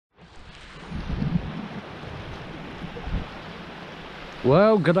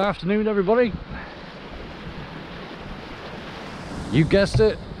Well, good afternoon everybody. You guessed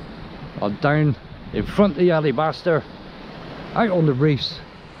it, I'm down in front of the Alabaster, out on the reefs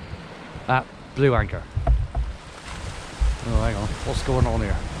at Blue Anchor. Oh, hang on, what's going on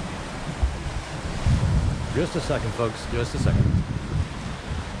here? Just a second folks, just a second.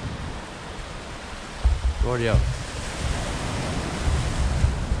 Rightio.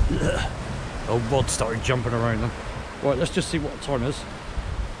 Oh, Rod started jumping around them. Right, let's just see what the time is.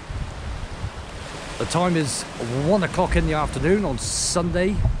 The time is 1 o'clock in the afternoon on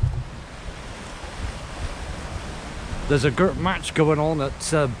Sunday. There's a group match going on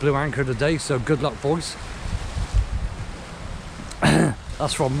at Blue Anchor today, so good luck boys.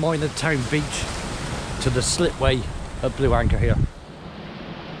 That's from Minor Town Beach to the slipway at Blue Anchor here.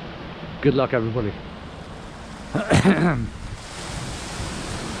 Good luck everybody.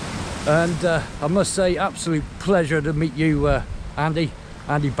 And I must say, absolute pleasure to meet you, Andy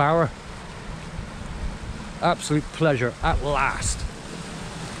Bauer. Absolute pleasure at last.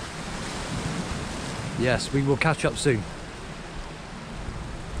 Yes, we will catch up soon.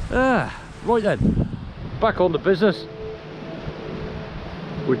 Right then, back on the business.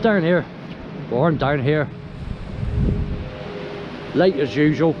 We're down here, or I'm down here, late as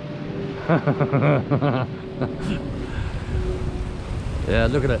usual. Yeah,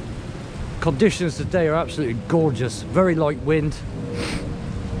 look at it. Conditions today are absolutely gorgeous. Very light wind,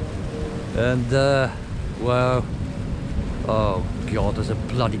 and well, oh god, there's a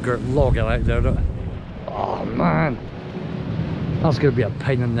bloody great log out there. Look. Oh man, that's going to be a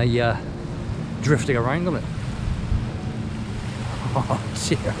pain in the drifting around, isn't it? Oh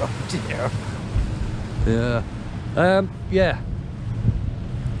dear, oh dear. Yeah. Yeah.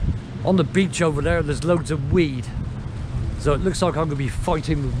 On the beach over there, there's loads of weed. So it looks like I'm going to be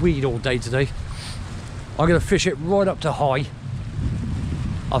fighting with weed all day today. I'm going to fish it right up to high.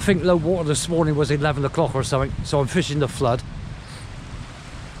 I think low water this morning was 11 o'clock or something, so I'm fishing the flood.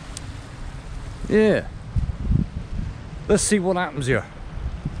 Yeah. Let's see what happens here.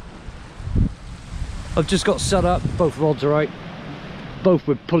 I've just got set up, both rods are out. Both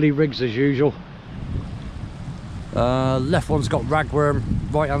with pulley rigs as usual. Left one's got ragworm,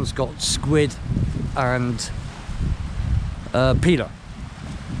 right hand's got squid and peeler.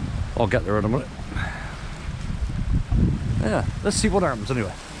 I'll get there in a minute. Yeah, let's see what happens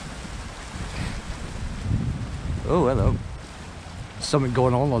anyway. Oh, hello. Something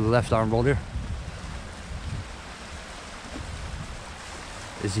going on the left arm rod here.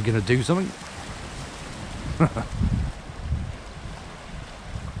 Is he going to do something?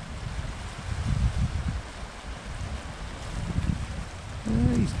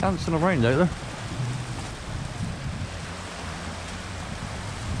 Yeah, he's dancing around out there.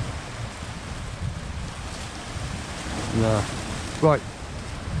 Yeah. Right,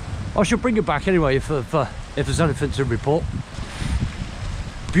 I should bring it back anyway if there's anything to report.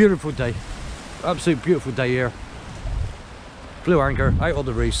 Beautiful day, absolute beautiful day here. Blue Anchor, out on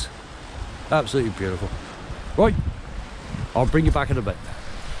the reefs, absolutely beautiful. Right, I'll bring you back in a bit.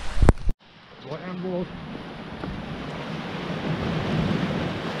 Right hand board.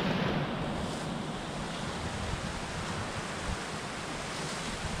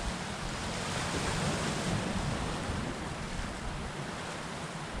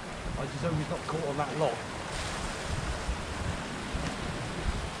 I just hope he's not caught on that log.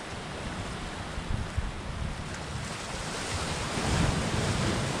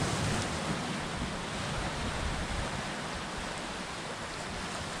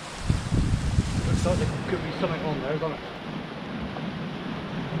 Looks like there could be something on there, doesn't it?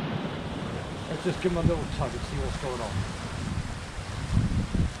 Let's just give him a little tug and see what's going on.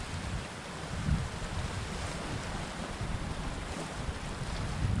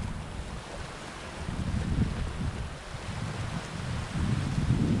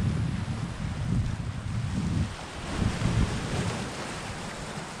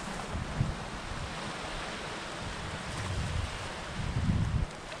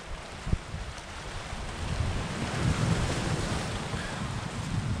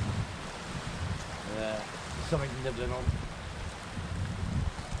 Something nibbling on.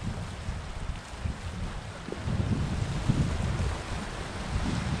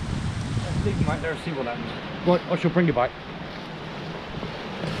 Let's leave him out there and see what happens. Right, I shall bring you back.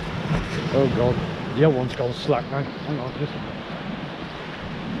 Oh god, the other one's gone slack now. Hang on, just.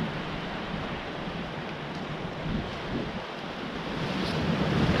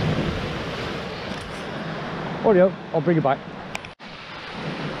 Rightio, I'll bring you back.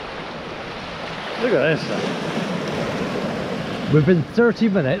 Look at this stuff. Within 30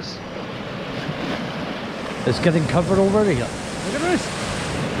 minutes, it's getting covered already. Look at this.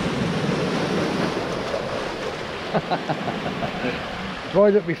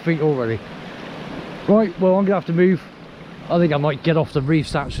 Right at my feet already. Right, well, I'm gonna have to move. I think I might get off the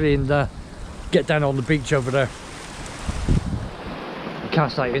reefs actually and get down on the beach over there.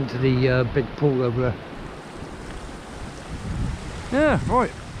 Cast out into the big pool over there. Yeah,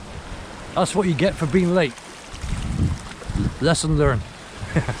 right. That's what you get for being late. Lesson learned.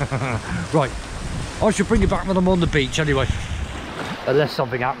 Right, I should bring you back when I'm on the beach anyway. Unless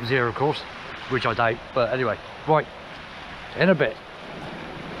something happens here, of course, which I doubt. But anyway, right, in a bit.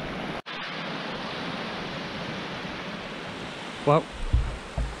 Well,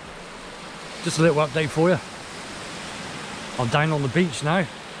 just a little update for you. I'm down on the beach now,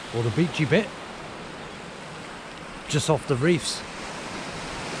 or the beachy bit, just off the reefs.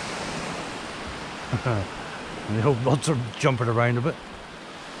 And the old rods are jumping around a bit.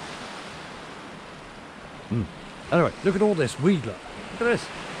 Anyway, look at all this weed, look at this.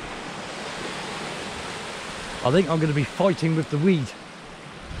 I think I'm going to be fighting with the weed.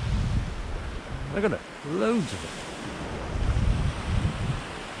 Look at it, loads of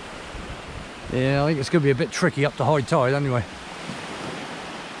it. Yeah, I think it's going to be a bit tricky up to high tide anyway.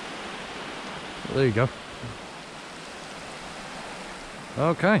 Well, there you go.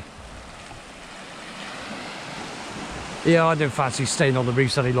 Okay. Yeah, I don't fancy staying on the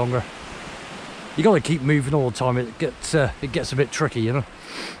reefs any longer. You got to keep moving all the time. It gets a bit tricky, you know.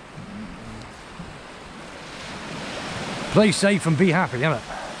 Play safe and be happy, innit?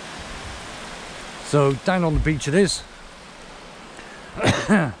 So down on the beach it is.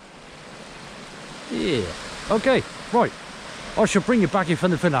 Yeah. Okay. Right. I shall bring you back if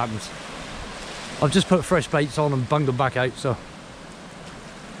anything happens. I've just put fresh baits on and bunged them back out. So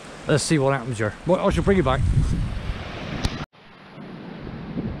let's see what happens here. Right, I shall bring you back.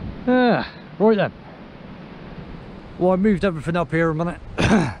 Right then. Well, I moved everything up here a minute.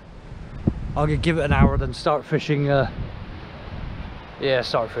 I'm gonna give it an hour, then start fishing. Yeah,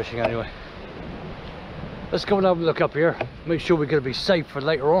 start fishing anyway. Let's go and have a look up here. Make sure we're gonna be safe for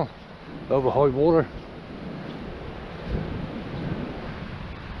later on over high water.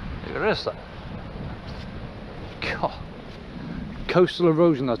 Look at this. God. Coastal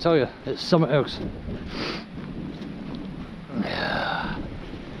erosion, I tell you, it's something else.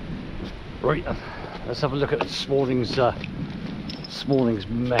 Right then, let's have a look at this morning's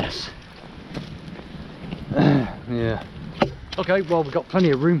mess. Yeah. Okay, well, we've got plenty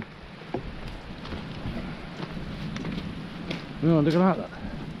of room. Oh, look at that.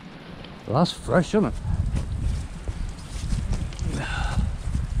 Well, that's fresh, isn't it?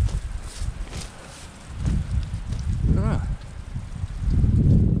 Look at that.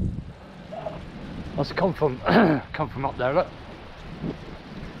 That's come from up there, look.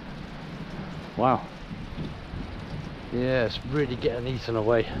 Wow. Yeah, it's really getting eaten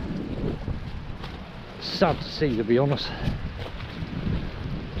away. Sad to see, to be honest.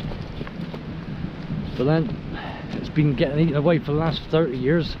 But then it's been getting eaten away for the last 30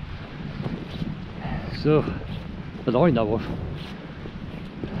 years. So, that I know of.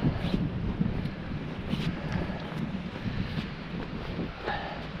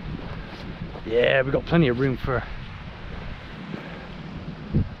 Yeah, we've got plenty of room for.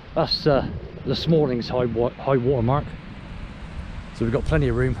 That's this morning's high water mark. So we've got plenty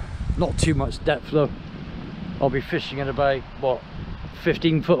of room. Not too much depth though. I'll be fishing in about, what,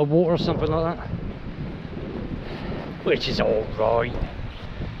 15 foot of water or something like that. Which is alright.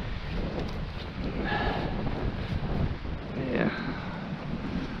 Yeah.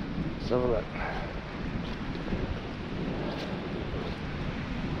 Let's have a look.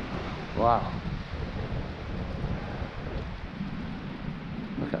 Wow.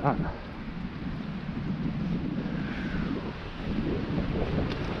 Look at that.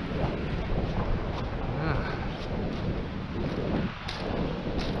 Yeah.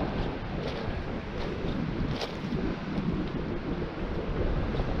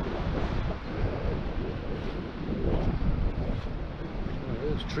 Oh,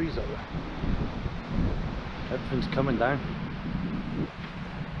 there's trees up there. Everything's coming down.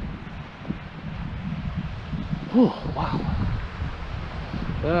 Oh, wow.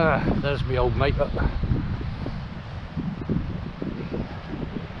 There's my old mate up there.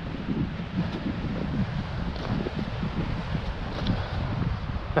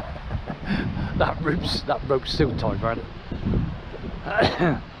 that rope's still tied around it.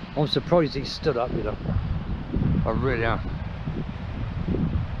 I'm surprised he stood up, you know. I really am.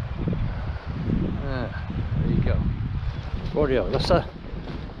 There you go. Rightio,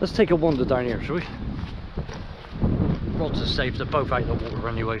 let's take a wander down here, shall we? Rods are safe, they're both out of the water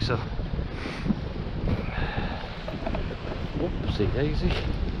anyway, so. Oh, Whoopsie daisy.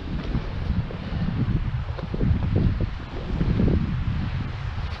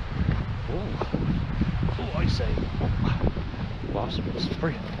 Oh, I say. Wow, that's a bit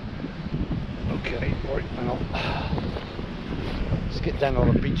slippery. Okay, right, hang on. Let's get down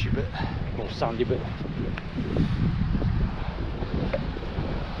on the beachy bit, or sandy bit.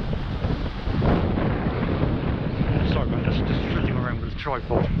 Sorry about this, just fiddling around with the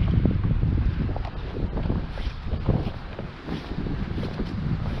tripod.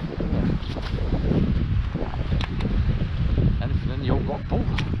 Anything in the old rock pool?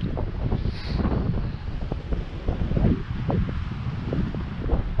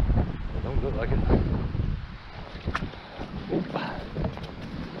 Don't look like it.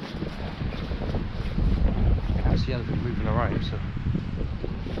 Can't see anything moving around, so.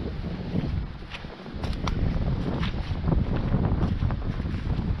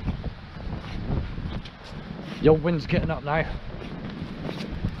 The old wind's getting up now.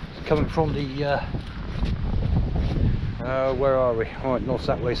 It's coming from the where are we? Alright, north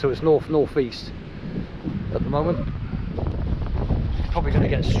that way, so it's northeast at the moment. It's probably going to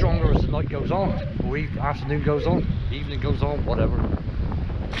get stronger as the night goes on, or afternoon goes on, evening goes on, whatever.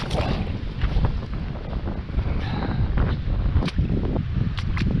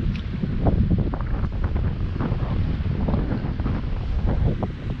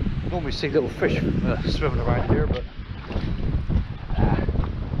 Normally see little fish swimming around here, but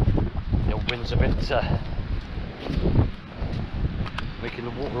the old wind's a bit making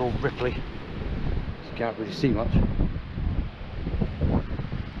the water all ripply, so you can't really see much.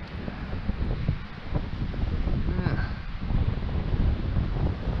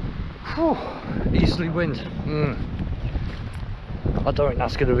 Whew, easterly wind. I don't think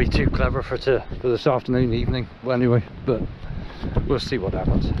that's going to be too clever for this afternoon, evening. Well, anyway, but we'll see what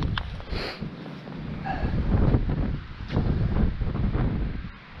happens.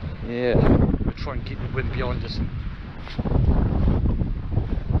 Yeah, we'll try and keep the wind behind us.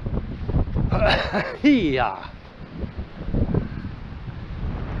 Yeah.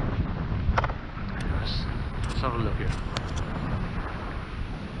 Let's have a look here.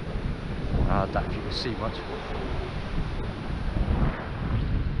 I doubt if you can see much.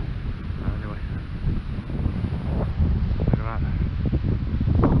 Anyway, look at that.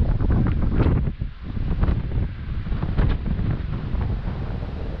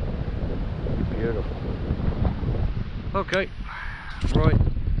 Beautiful. Okay, right.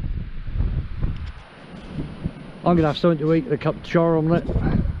 I'm gonna have something to eat, a cup of char omelette,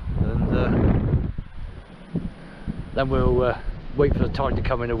 and then we'll wait for the tide to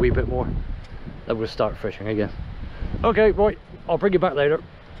come in a wee bit more. Then we'll start fishing again. Okay, right. I'll bring you back later.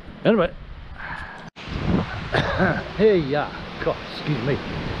 In a bit. Hey, yeah. God, excuse me.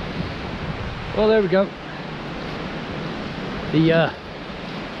 Well, there we go.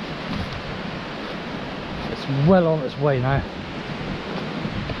 It's well on its way now.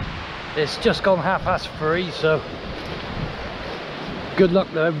 It's just gone 3:30, so good luck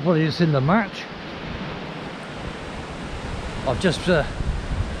to everybody who's in the match. I've just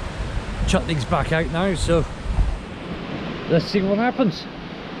chucked things back out now, so let's see what happens.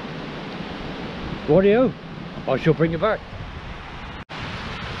 Rightio, I shall bring you back.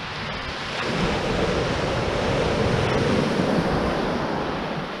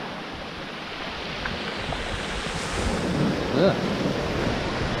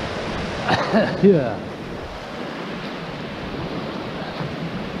 Yeah.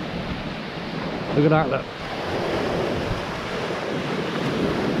 Look at that, look.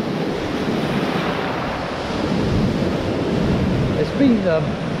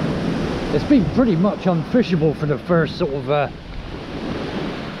 It's been pretty much unfishable for the first sort of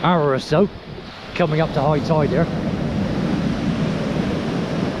hour or so, coming up to high tide here.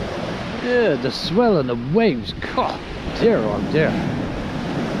 Yeah, the swell and the waves, God, dear oh dear.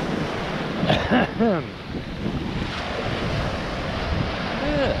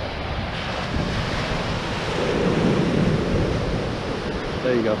 Yeah.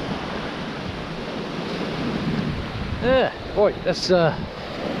 There you go. Yeah, boy, let's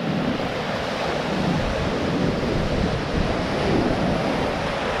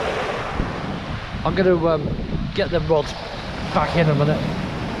I'm going to get the rods back in a minute,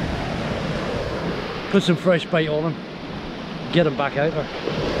 put some fresh bait on them, get them back out there.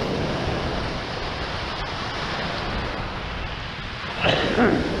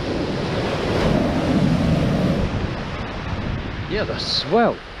 Yeah, the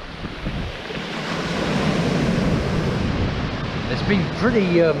swell. It's been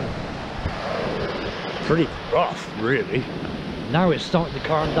pretty rough, really. Now it's starting to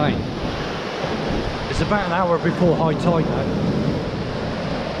calm down. It's about an hour before high tide now.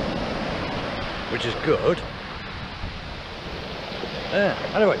 which is good.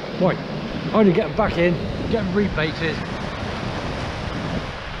 Anyway, right, I need to get them back in, get them rebaited,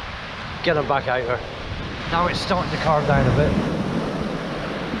 get them back out there. Now it's starting to calm down a bit.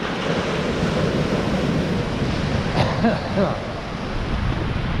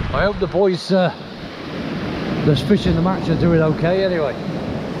 I hope the boys that's fishing the match are doing okay anyway.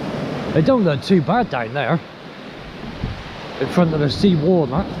 They don't look too bad down there in front of the sea wall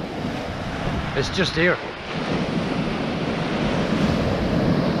and that. It's just here.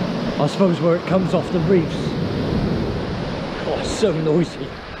 I suppose where it comes off the reefs. Oh, it's so noisy.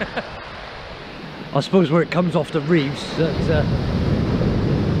 I suppose where it comes off the reefs that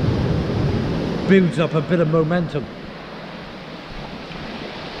builds up a bit of momentum.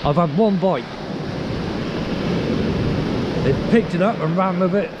 I've had one bite. It picked it up and ran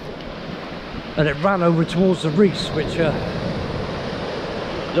with it, and it ran over towards the reefs, which a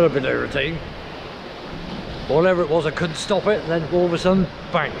little bit irritating. But whatever it was, I couldn't stop it, and then all of a sudden,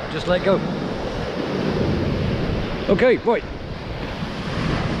 bang, just let go. Okay, right.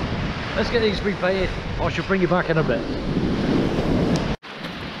 Let's get these repaid. I shall bring you back in a bit.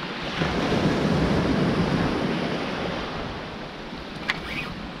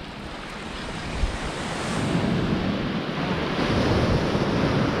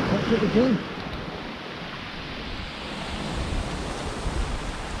 That's it again.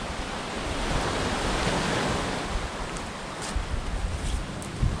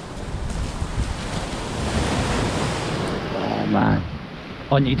 Oh man,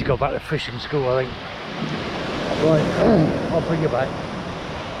 I need to go back to fishing school, I think. Right, I'll bring you back.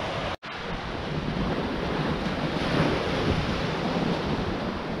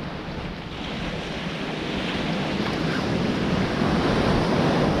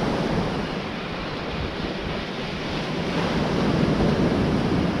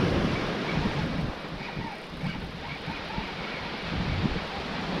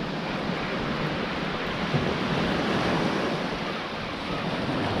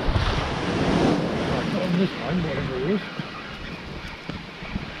 This time, whatever it is.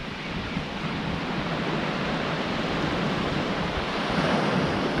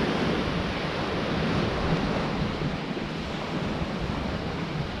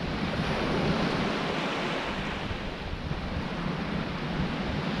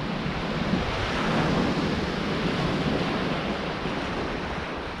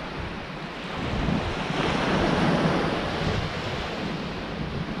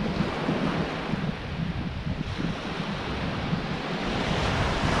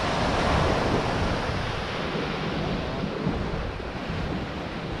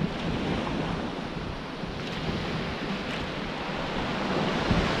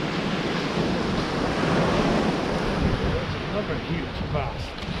 Huge bass.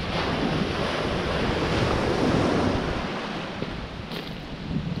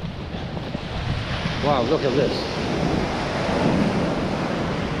 Wow, look at this.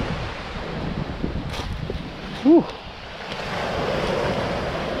 Whew.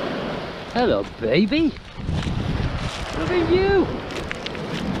 Hello, baby. Look at you.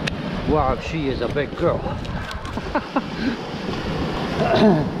 Wow, she is a big girl.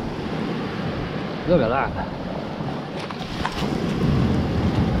 Look at that.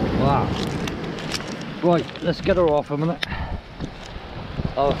 Wow. Right, let's get her off a minute.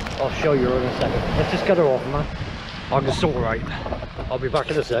 I'll show you her in a second. Let's just get her off a minute. I can sort her out. I'll be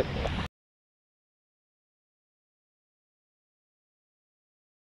back in a sec.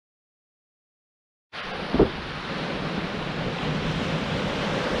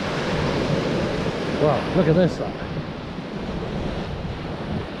 Wow, look at this one.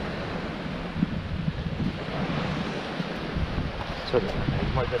 You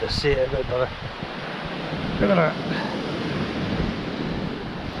might be able to see it a bit better. Look at that.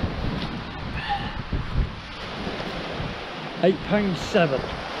 £8.7.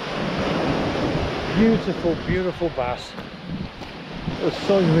 Beautiful, beautiful bass. There's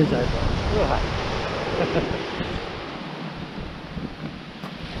so many out there.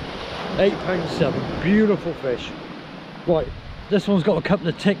 £8.7. Beautiful fish. Right, this one's got a couple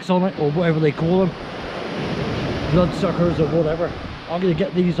of ticks on it, or whatever they call them. Bloodsuckers or whatever. I'm going to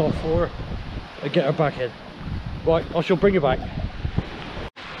get these off for her and get her back in. Right, I shall bring her back.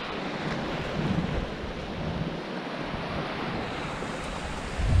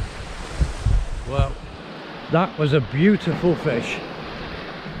 Well, that was a beautiful fish.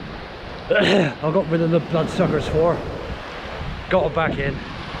 I got rid of the bloodsuckers for her. Got her back in.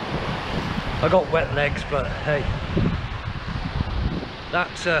 I got wet legs, but hey, that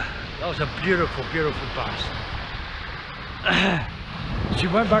was a beautiful, beautiful bass. She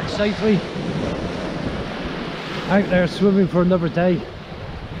went back safely. Out there swimming for another day.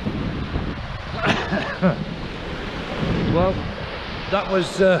 Well, that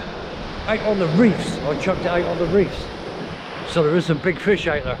was out on the reefs. I chucked it out on the reefs. So there is some big fish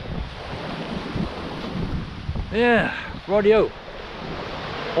out there. Yeah, rightio.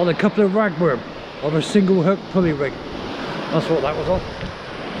 On a couple of ragworm on a single hook pulley rig. That's what that was on.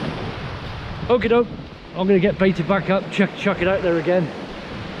 Okie doke. I'm going to get baited back up, chuck it out there again.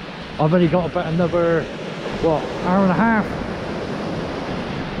 I've only got about another, what, hour and a half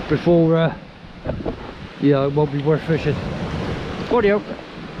before, yeah, it won't be worth fishing. Rightio,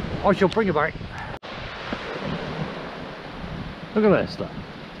 I shall bring it back. Look at this, look.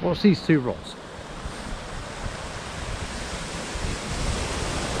 What's these two rods?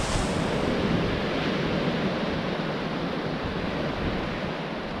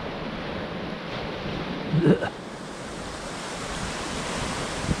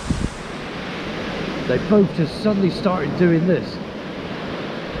 They both just suddenly started doing this.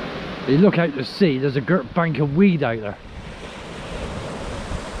 You look out to sea, there's a great bank of weed out there.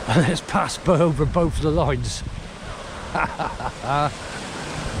 And it's passed over both of the lines.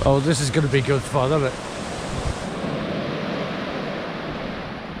 Oh, this is going to be good fun, isn't it?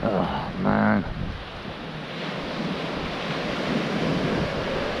 Oh, man.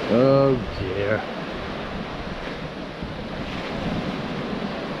 Oh, dear.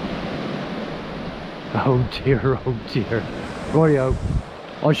 Oh dear, oh dear. Rightio,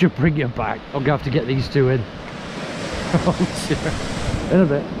 I should bring you back. I'm gonna have to get these two in. Oh dear. In a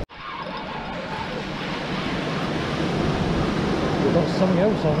bit. We've got something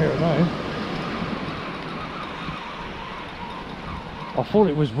else on here now. I thought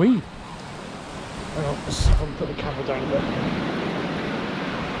it was weed. Hang on, let's see if I can put the camera down a bit.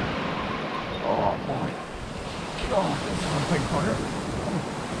 Oh my god, that's a big bugger.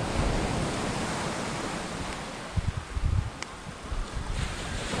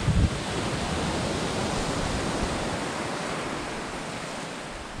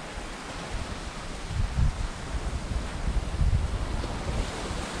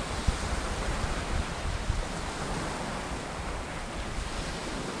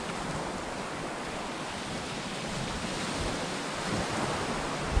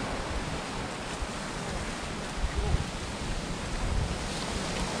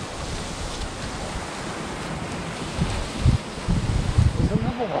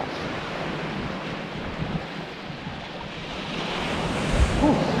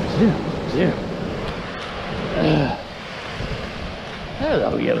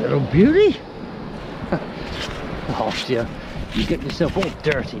 Hello, you little beauty. Oh dear, you get yourself all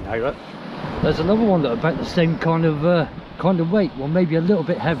dirty now. Look. There's another one that about the same kind of weight. Well, maybe a little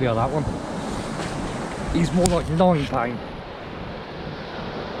bit heavier, that one. He's more like £9.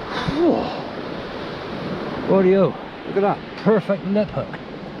 Rightio, look at that, perfect lip hook.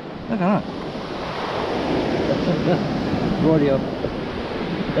 Look at that. Rightio.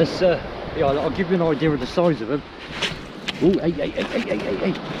 Let's yeah, I'll give you an idea of the size of him. Oh, hey.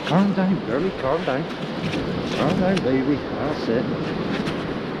 Calm down, girlie, calm down. Calm down, baby. That's it.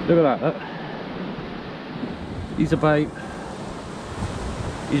 Look at that. Look. He's about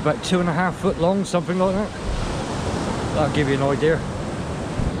 2.5 foot long, something like that. That'll give you an idea.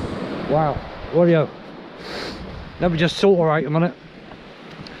 Wow. Rightio. Let me just sort her out a minute,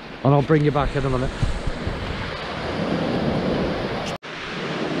 and I'll bring you back in a minute.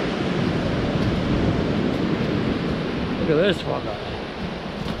 Look at this one.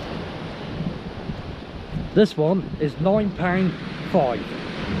 This one is £9.5. £9.5.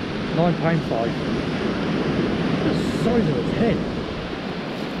 The size of its head.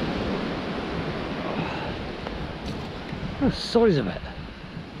 The size of it.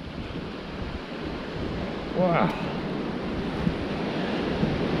 Wow.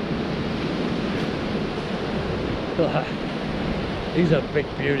 He's a big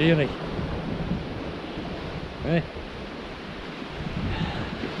beauty, isn't he? Eh?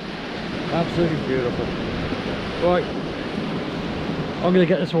 Absolutely beautiful. Right, I'm going to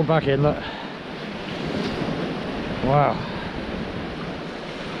get this one back in. Look. Wow.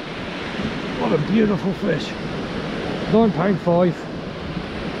 What a beautiful fish. £9.5.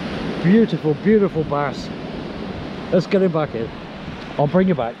 Beautiful, beautiful bass. Let's get him back in. I'll bring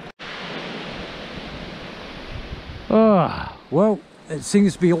you back. Ah, well, it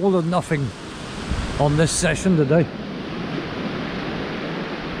seems to be all or nothing on this session today.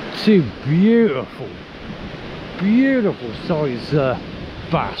 Two beautiful size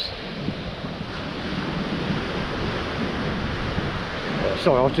bass.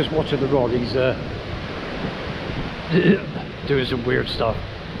 Sorry, I was just watching the rod. He's doing some weird stuff.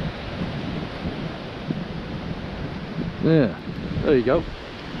 Yeah, there you go.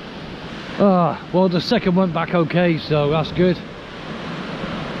 Ah, well, the second went back okay, so that's good.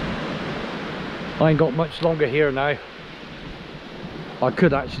 I ain't got much longer here now. I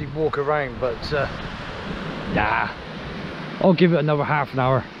could actually walk around, but nah, I'll give it another half an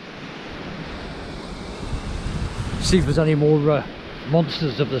hour. See if there's any more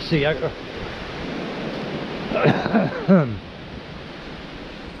monsters of the sea out there.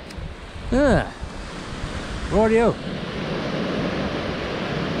 Yeah, rightio.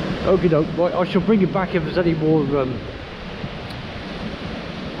 Okie doke. Right, I shall bring it back if there's any more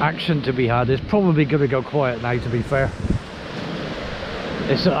action to be had. It's probably going to go quiet now, to be fair.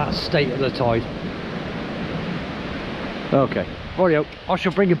 It's at that state of the tide. Okay, rightio. I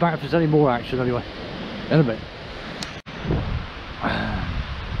shall bring it back if there's any more action anyway. In a bit.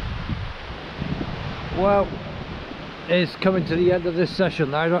 Well, it's coming to the end of this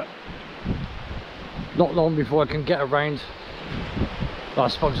session now. Not long before I can get around. I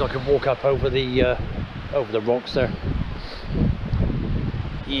suppose I can walk up over the rocks there.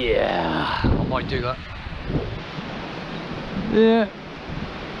 Yeah, I might do that. Yeah,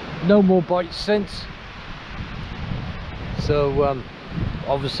 no more bites since. So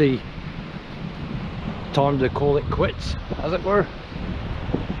obviously time to call it quits, as it were.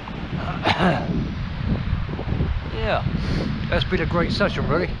 Yeah, it's been a great session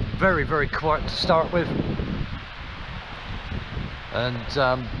really. Very, very quiet to start with. And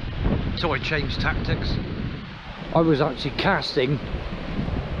so I changed tactics. I was actually casting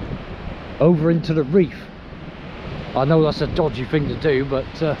over into the reef. I know that's a dodgy thing to do, but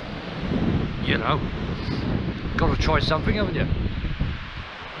you know, got to try something, haven't you?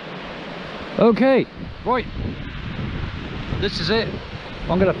 Okay, right, this is it.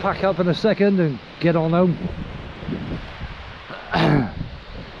 I'm going to pack up in a second and get on home.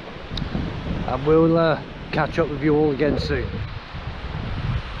 And we'll catch up with you all again soon.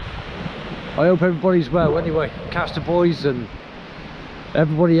 I hope everybody's well anyway, caster boys and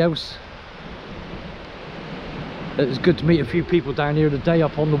everybody else. It's good to meet a few people down here today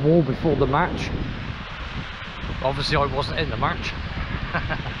up on the wall before the match. Obviously I wasn't in the match.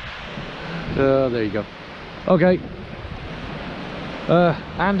 There you go. Okay,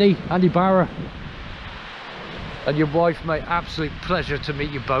 Andy Barra and your wife, mate, absolute pleasure to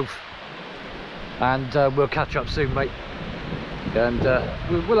meet you both. And we'll catch up soon, mate. And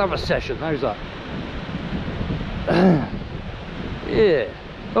we'll have a session, how's that? Yeah,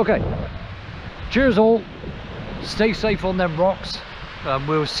 okay, cheers all, stay safe on them rocks, and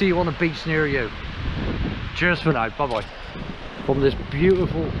we'll see you on the beach near you. Cheers for now, bye bye, from this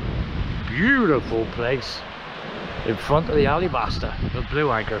beautiful, beautiful place in front of the Alabaster, the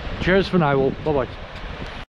Blue Anchor. Cheers for now all, bye bye.